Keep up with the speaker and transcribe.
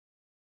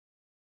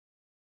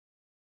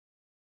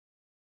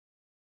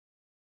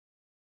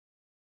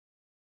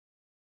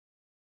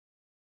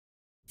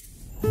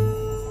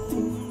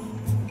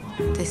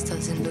This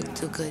doesn't look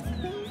too good.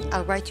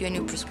 I'll write you a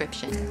new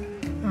prescription.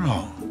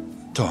 No,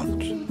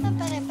 don't.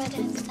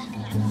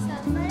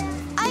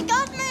 I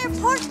got my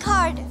report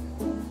card.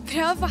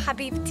 Bravo,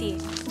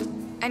 حبيبتي.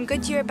 And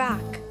good you're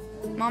back.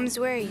 Mom's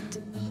worried.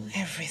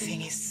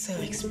 Everything is so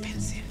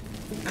expensive.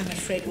 I'm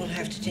afraid we'll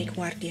have to take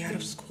Wardi out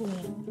of school.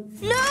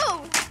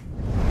 No!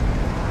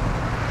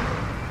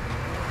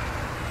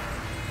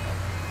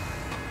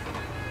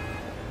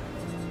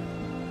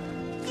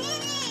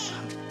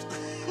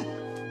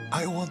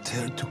 I want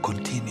her to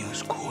continue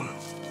school.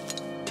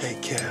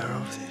 Take care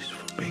of this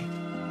for me.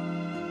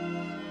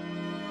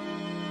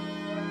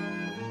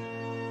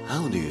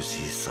 How do you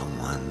see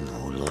someone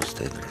who lost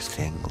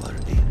everything,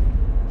 Wardi?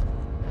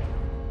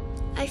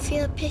 I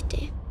feel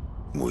pity.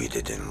 We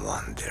didn't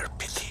want their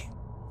pity.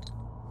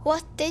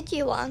 What did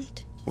you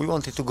want? We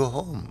wanted to go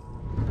home.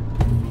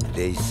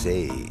 They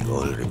say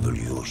all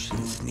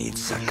revolutions need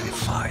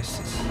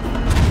sacrifices.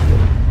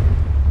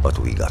 But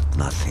we got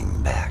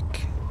nothing back.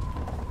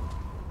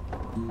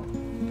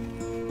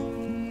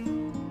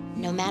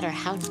 No matter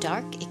how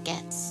dark it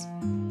gets,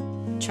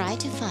 try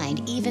to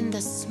find even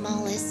the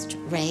smallest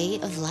ray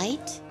of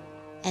light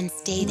and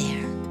stay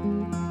there.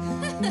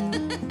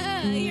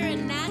 You're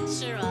a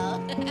natural.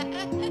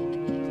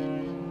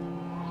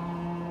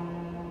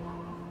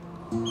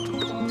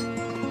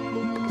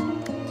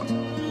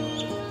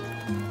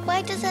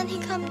 Why doesn't he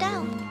come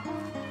down?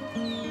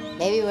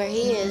 Maybe where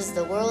he is,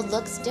 the world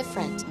looks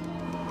different.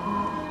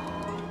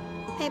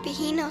 Maybe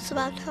he knows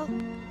about hope.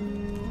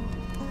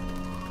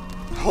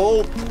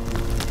 Hope?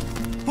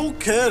 Who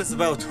cares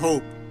about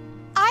hope?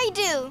 I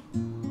do.